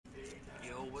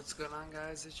What's going on,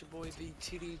 guys? It's your boy the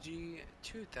TDG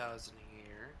 2000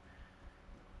 here.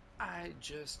 I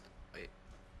just wait.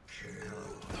 Hello.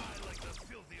 Die like the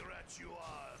filthy rats you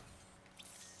are.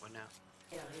 What now?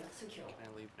 Area secure. Can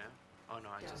I leave now? Oh no,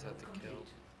 I just have to kill.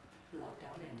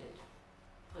 Lockdown ended.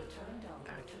 Return download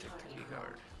to Active target key code.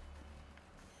 guard.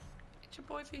 It's your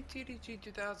boy the TDG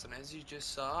 2000. As you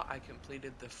just saw, I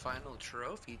completed the final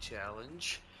trophy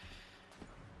challenge.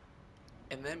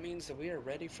 And that means that we are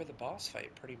ready for the boss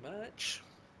fight, pretty much.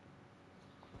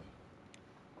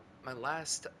 My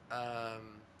last, I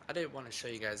didn't want to show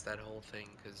you guys that whole thing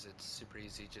because it's super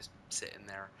easy just sitting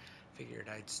there. Figured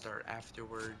I'd start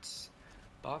afterwards.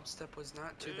 Bomb step was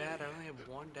not too bad. I only have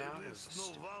one down. It was a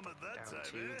stupid down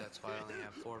two. That's why I only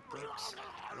have 4 perks.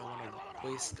 I don't want to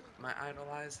waste my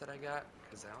idolize that I got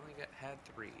because I only had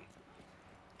 3. And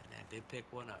I did pick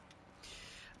one up.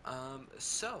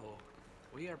 So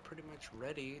we are pretty much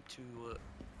ready to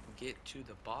get to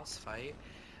the boss fight.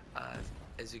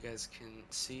 As you guys can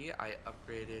see, I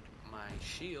upgraded my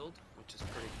shield, which is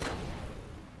pretty cool.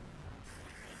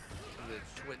 To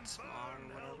the twit small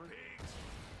or whatever.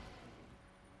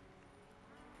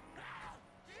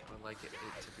 I would like it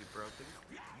to be broken.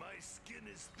 My skin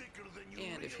is thicker than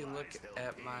you And if you look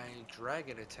at my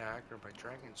dragon attack or my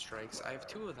dragon strikes, I have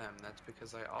 2 of them. That's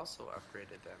because I also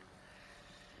upgraded them.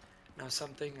 Now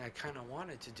something I kind of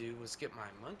wanted to do was get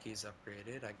my monkeys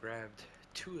upgraded. I grabbed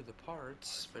 2 of the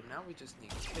parts, but now we just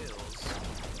need kills.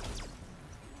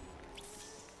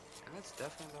 And that's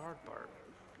definitely the hard part.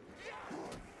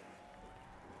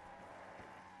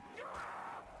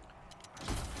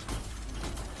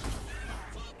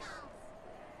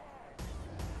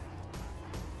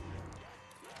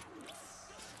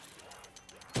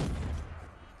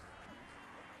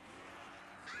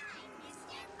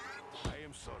 I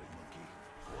am sorry, monkey.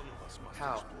 One of us must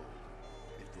How? explode.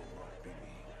 It will not be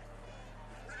me.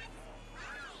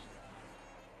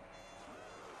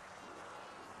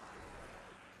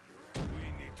 We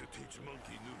need to teach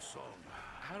monkey new song.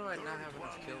 How do I not have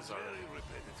enough One kills is already? very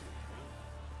repetitive.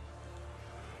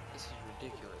 This is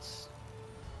ridiculous.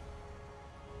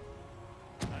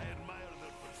 I admire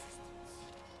their persistence.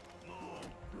 No.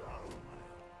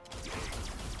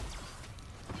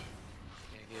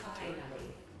 Can't give it to her. Finally.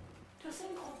 To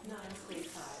think Group 9's grade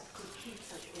 5 could keep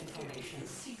such information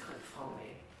secret from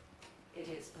me. It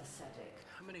is pathetic.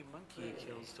 How many monkey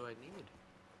kills do I need?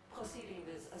 Proceeding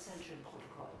with Ascension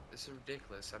Protocol. This is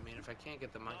ridiculous. I mean, if I can't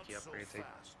get the monkey Not so upgrades,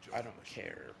 fast, I Joe don't Machine.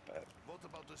 care, but What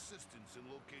about assistance in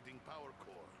locating power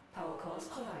core? Power cores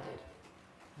provided.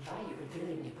 Why you would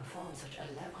willingly perform such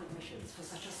elaborate missions for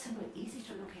such a simple,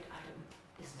 easy-to-locate item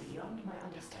is beyond my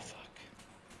understanding. fuck.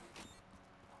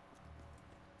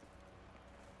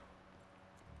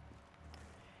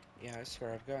 Yeah, I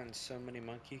swear, I've gotten so many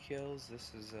monkey kills.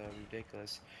 This is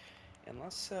ridiculous.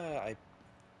 Unless I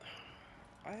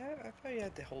thought you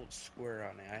had to hold square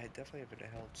on it. I definitely haven't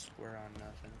held square on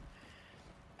nothing.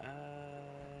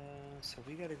 So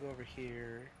we gotta go over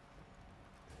here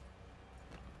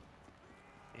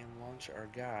and launch our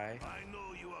guy. I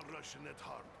know you are Russian at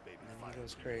heart, baby. And then he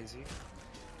goes crazy.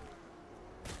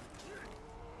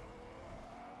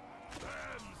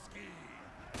 Bamski!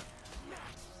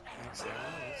 Max ammo, that's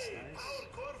nice. Power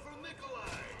core for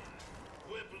Nikolai!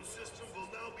 Weapon system will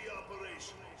now be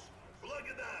operational. Plug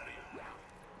it out.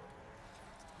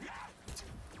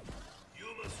 You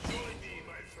must join me,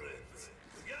 my friends.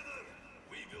 Together,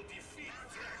 we will defeat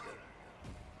Dragon.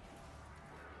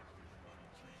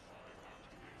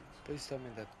 Please tell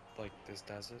me that, like, this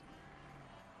does it.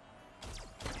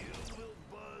 You will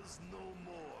buzz no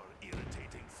more,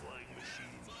 irritating flying machine.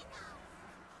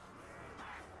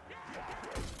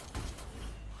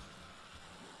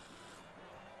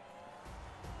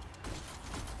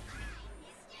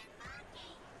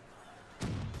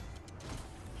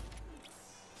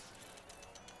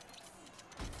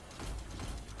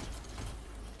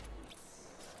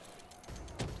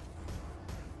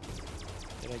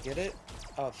 Did I get it?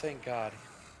 Oh, thank God.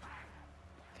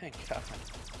 Thank God.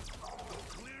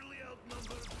 Clearly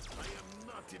outnumbered, I am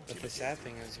not intimidated. But the sad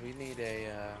thing is, we need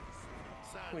a,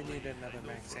 we need another I know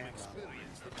max from ammo.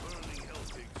 experience that burning hell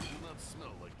pigs do not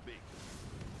smell like bacon.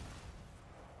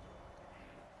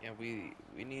 Yeah,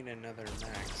 we need another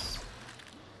max.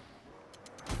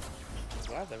 I'm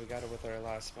glad that we got it with our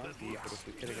last monkey, but if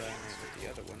we could have gotten it with the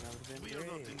other one, that would have We been are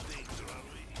not in great. danger, are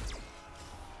we?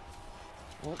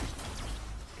 Well,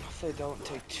 hopefully it don't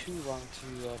take too long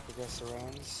to progress the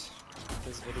runs.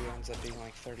 This video ends up being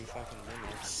like 30 fucking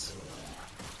minutes.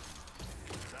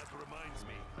 That reminds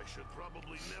me, I should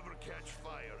probably never catch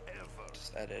fire ever.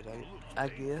 Just edit, I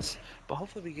guess. But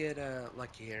hopefully we get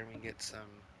lucky here and we get some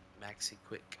maxi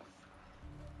quick.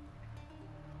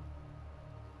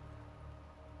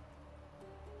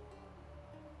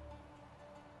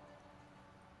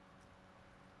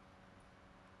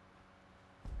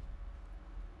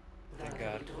 There Thank will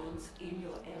God. be drones in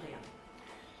your area.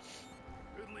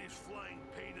 At least flying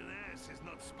pain in the ass is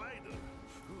not spider.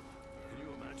 Phew. Can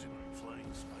you imagine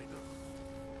flying spider?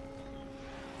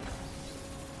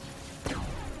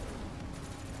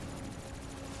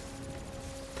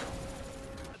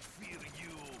 Not fear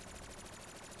you.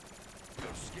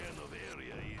 Your scan of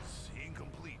area is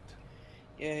incomplete.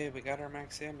 Yay, we got our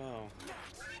max ammo.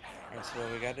 Alright, so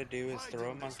what we gotta do is Why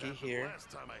throw a didn't this monkey happen here.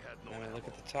 last time I had no Then we look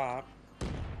ammo? at the top.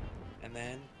 And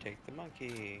then take the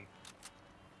monkey.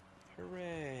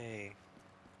 Hooray!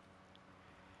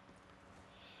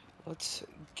 Let's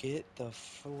get the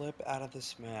flip out of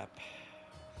this map.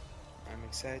 I'm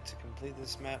excited to complete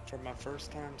this map for my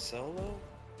first time solo.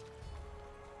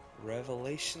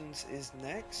 Revelations is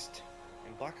next,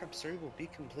 and Black Ops 3 will be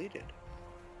completed.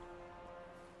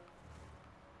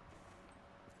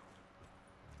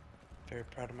 Very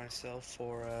proud of myself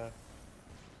for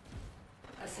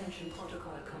Ascension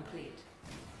protocol complete.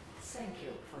 Thank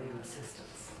you for your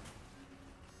assistance.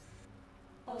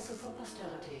 Also for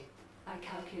posterity, I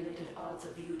calculated odds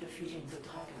of you defeating the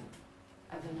dragon.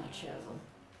 I will not share them.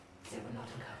 They will not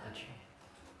encourage me.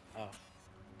 oh,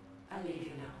 I leave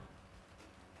you now.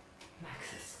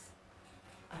 Maxis.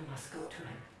 I must go to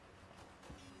him.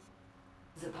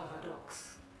 The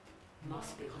paradox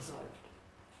must be resolved.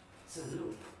 The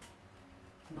loop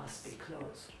must be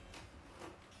closed.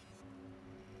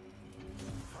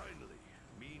 Finally,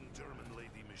 mean German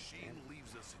lady machine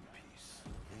leaves us in peace.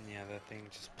 and yeah, that thing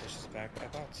just pushes back. I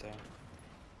thought so.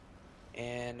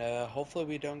 And hopefully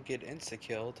we don't get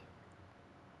insta-killed.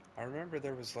 I remember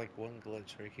there was like one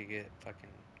glitch where you could get fucking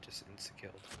just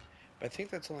insta-killed. But I think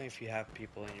that's only if you have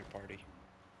people in your party.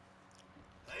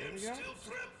 I There am we go. still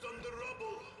trapped on the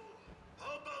rubble.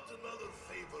 How about another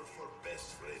favor for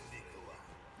best friend Nikolai?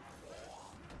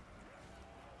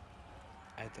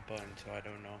 I hit the button, so I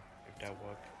don't know if that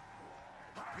worked.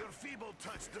 Your feeble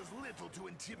touch does little to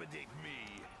intimidate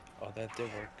me. Oh, that did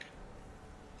work.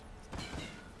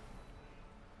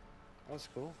 That was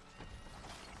cool.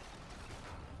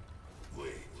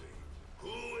 Wait, who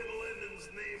in Lenin's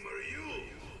name are you?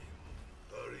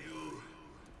 Are you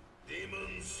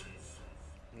demons?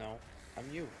 No, I'm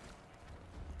you.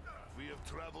 We have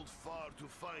traveled far to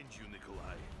find you,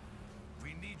 Nikolai.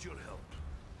 We need your help.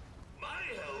 My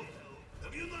help?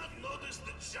 Have you not noticed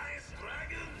the giant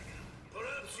dragon?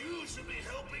 Perhaps you should be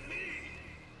helping me.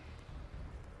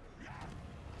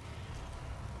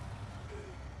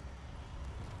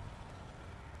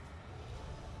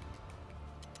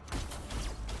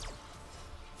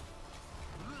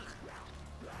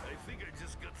 I think I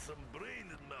just got some brain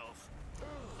in mouth.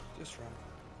 Just run.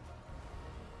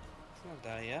 It's not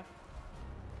die yet.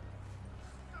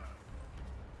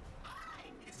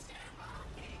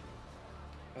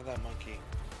 Go that monkey.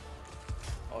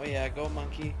 Oh yeah, go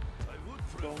monkey. I would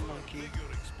Go, prefer a monkey.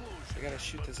 bigger explosion, I gotta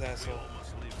shoot but this we asshole. all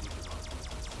must live with it.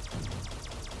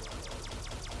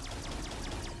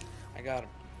 I got him.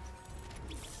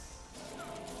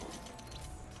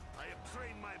 I have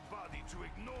trained my body to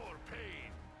ignore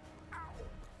pain. Ow!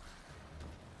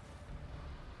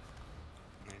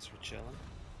 Nice, we're chilling.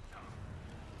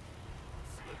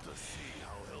 Let us see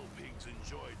how hell pigs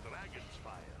enjoy dragon's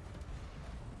fire.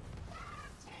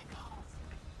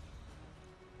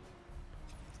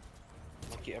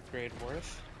 Monkey upgrade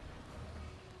worth.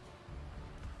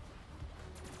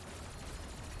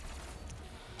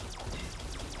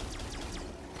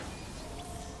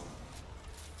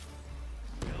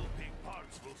 Hell pig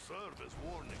parts will serve as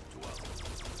warning to others.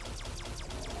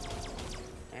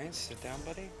 Nice, sit down,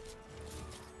 buddy.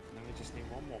 And then we just need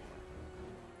one more.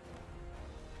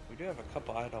 We do have a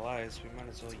couple idle eyes, we might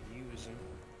as well use them.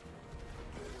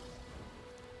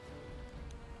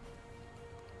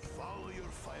 Follow your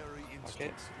fiery Okay,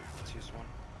 instincts. let's use one.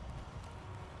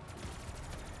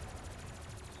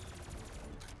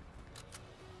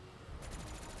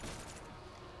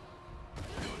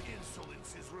 Your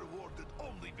insolence is rewarded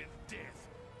only with death.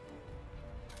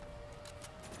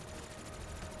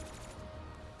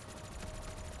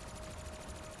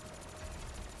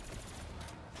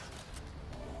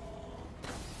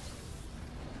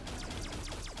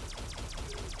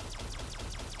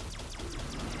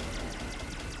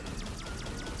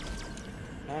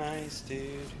 Nice,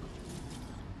 dude.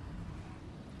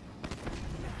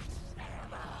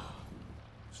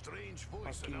 Strange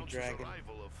voice Fuck you, announces dragon.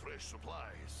 arrival of fresh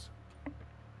supplies.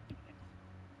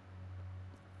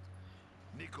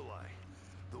 Nikolai,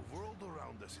 The world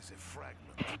around us is a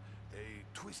fragment, a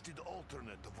twisted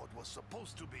alternate of what was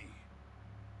supposed to be.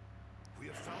 We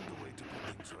have found a way to put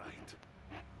things right.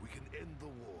 We can end the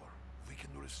war. We can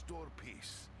restore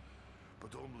peace.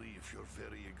 But only if your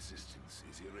very existence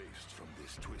is erased from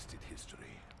this twisted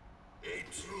history. A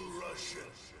true Russian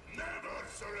never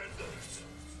surrenders.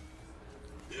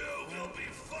 You will be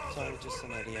Sorry, followed just for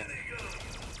an my idiot. minigun.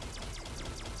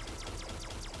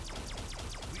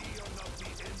 We are not the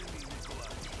enemy,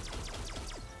 Nikolai.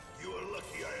 You are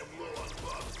lucky I am low on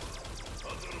vodka.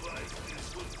 Otherwise, this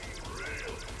would be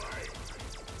real fight.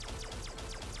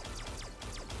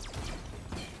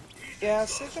 Yeah,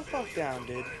 sit the fuck down,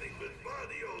 dude. With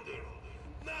body odor,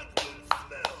 not good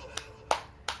smell.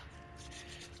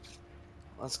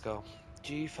 Let's go.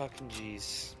 G fucking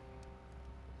G's.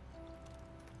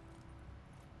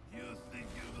 You think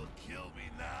you will kill me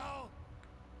now?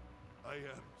 I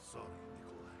am sorry,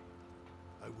 Nikolai.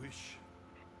 I wish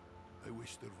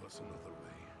there was another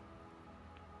way.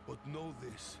 But know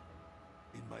this,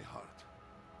 in my heart,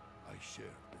 I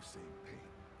share the same pain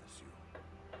as you.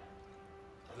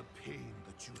 The pain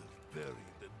that you have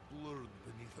buried and blurred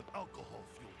beneath an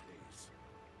alcohol-fueled haze.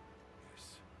 Yes,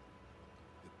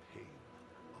 the pain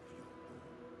of your own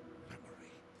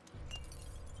memory.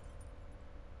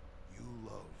 You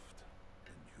loved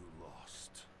and you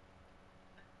lost.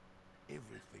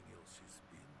 Everything else has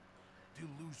been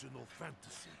delusional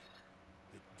fantasy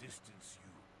that distance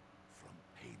you from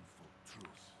painful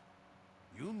truth.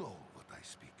 You know what I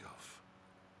speak of.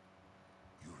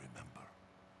 You remember.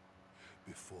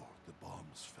 Before the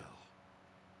bombs fell.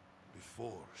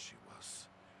 Before she was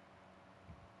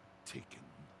taken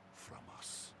from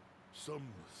us. Some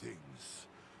things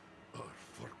are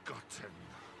forgotten.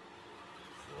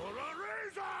 For a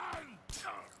reason!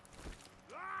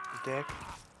 Dick.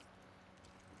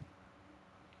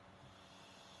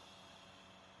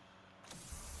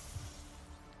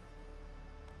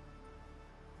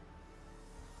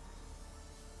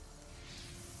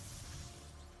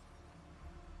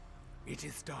 It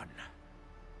is done.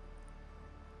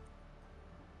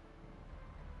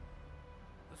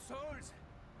 The souls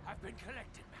have been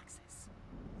collected, Maxis.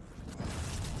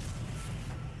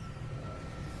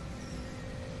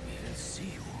 We'll see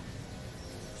you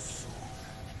soon.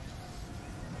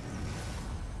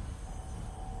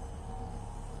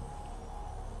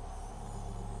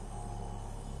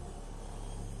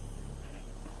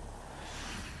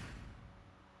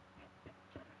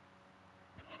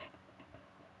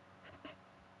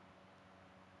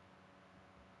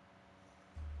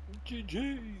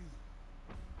 GG.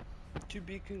 To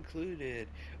be concluded.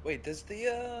 Wait, does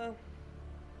the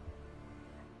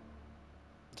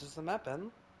map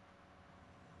end?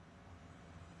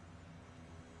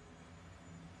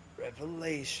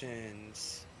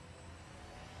 Revelations.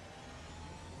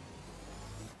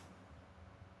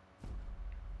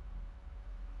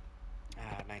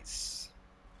 Ah, nice.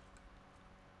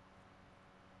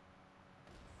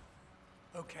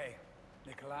 Okay,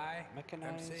 Nikolai,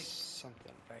 Mechanized Dempsey,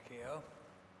 something. Vecchio.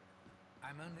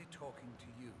 I'm only talking to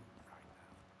you right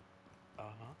now.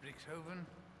 Uh-huh. Richthofen,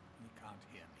 he can't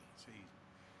hear me, so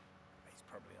he's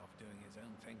probably off doing his own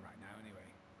thing right now anyway.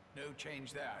 No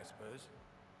change there, I suppose.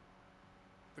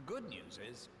 The good news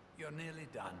is, you're nearly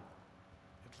done.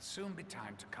 It'll soon be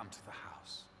time to come to the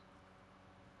house.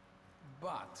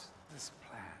 But this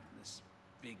plan, this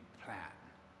big plan,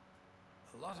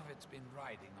 a lot of it's been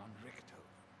riding on Richthofen.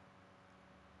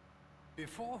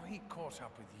 Before he caught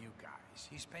up with you guys,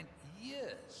 he spent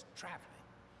years traveling,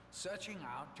 searching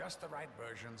out just the right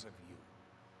versions of you.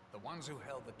 The ones who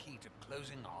held the key to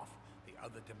closing off the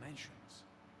other dimensions.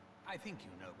 I think you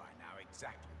know by now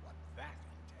exactly what that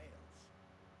entails.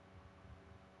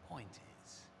 Point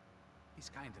is, he's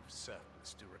kind of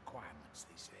surplus to requirements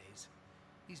these days.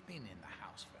 He's been in the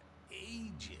house for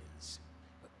ages,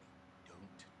 but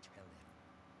don't tell him.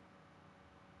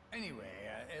 Anyway,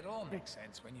 it all makes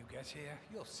sense when you get here.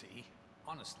 You'll see.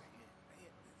 Honestly,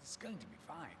 it's going to be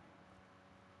fine.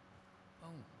 Oh,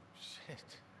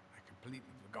 shit. I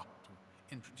completely forgot to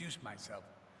introduce myself.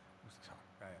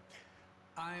 Sorry.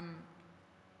 I'm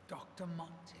Dr.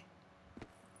 Monty.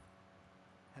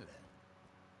 Hello.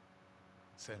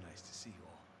 So nice to see you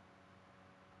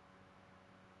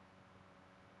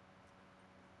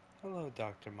all. Hello,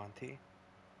 Dr. Monty.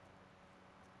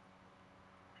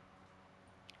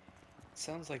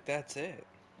 Sounds like that's it.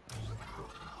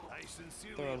 I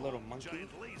sincerely They're a little hope monkey. the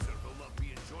giant laser will not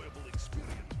be enjoyable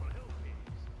experience for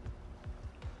Hellbees.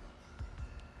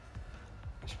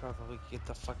 I should probably get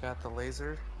the fuck out the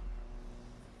laser.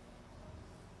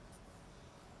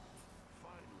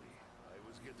 Finally, I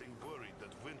was getting worried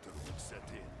that winter would set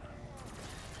in.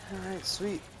 Alright,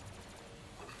 sweet.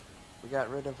 We got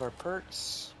rid of our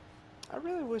perks. I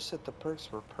really wish that the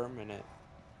perks were permanent.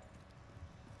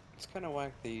 It's kind of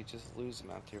whack that you just lose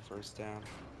them after your first down.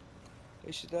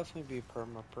 They should definitely be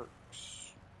perma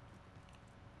perks.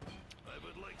 I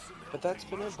would like some But help. that's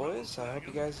been it, boys. I hope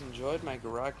you guys enjoyed my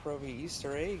Gorod Krovi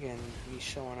Easter egg and me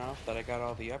showing off that I got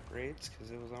all the upgrades,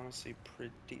 because it was honestly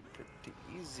pretty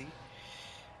easy.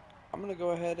 I'm gonna go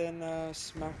ahead and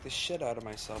smack the shit out of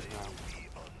myself now.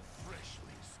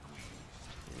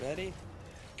 Ready?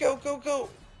 Go, go, go!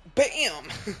 Bam!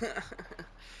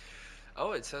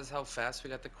 Oh, it says how fast we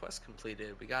got the quest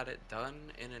completed. We got it done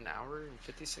in an hour and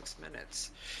 56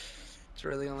 minutes. It's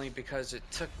really only because it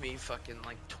took me fucking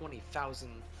like 20,000.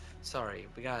 Sorry,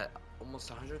 we got almost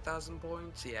 100,000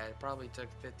 points. Yeah, it probably took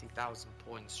 50,000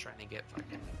 points trying to get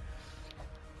fucking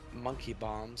monkey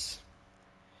bombs.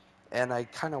 And I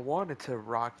kind of wanted to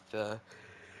rock the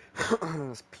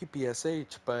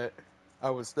PPSH, but I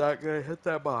was not gonna hit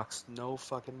that box. No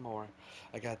fucking more.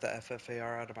 I got the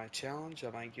FFAR out of my challenge.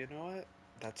 I'm like, you know what?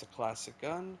 That's a classic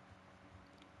gun.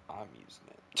 I'm using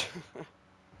it.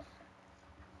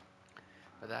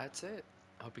 But that's it.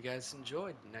 Hope you guys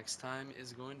enjoyed. Next time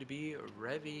is going to be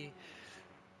Revi.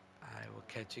 I will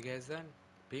catch you guys then.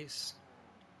 Peace.